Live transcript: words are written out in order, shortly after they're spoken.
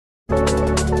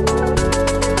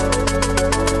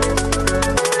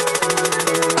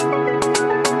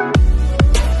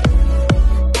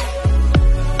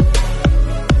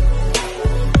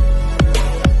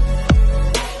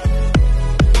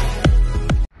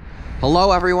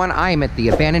Hello everyone, I am at the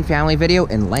abandoned family video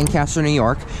in Lancaster, New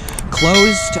York.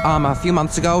 Closed a few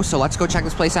months ago, so let's go check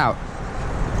this place out.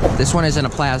 This one is in a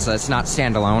plaza, it's not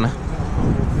standalone.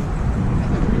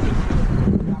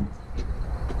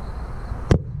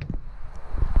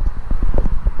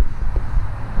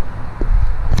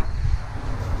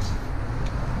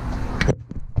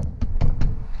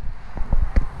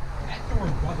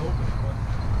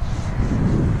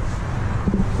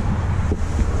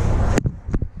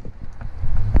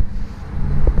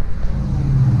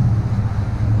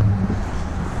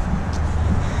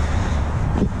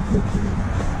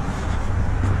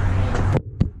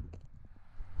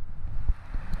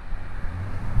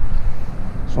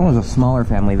 This one was a smaller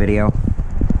family video.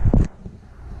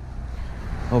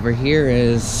 Over here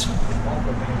is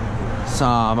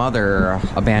some other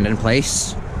abandoned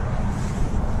place.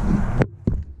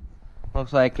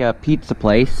 Looks like a pizza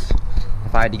place,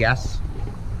 if I had to guess.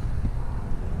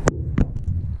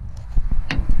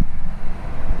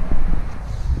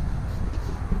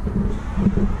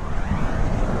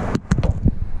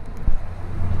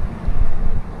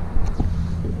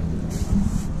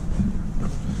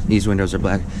 These windows are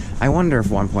black. I wonder if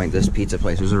at one point this pizza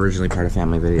place was originally part of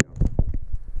family video.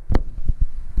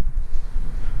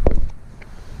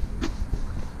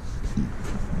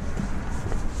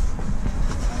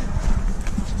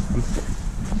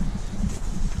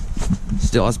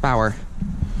 Still has power.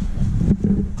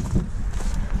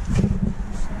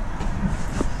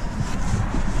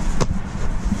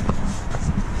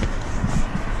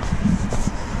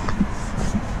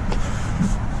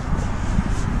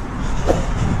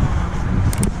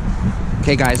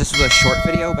 Okay guys, this was a short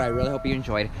video, but I really hope you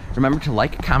enjoyed. Remember to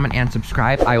like, comment, and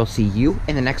subscribe. I will see you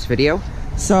in the next video.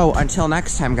 So, until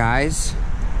next time guys,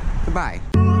 goodbye.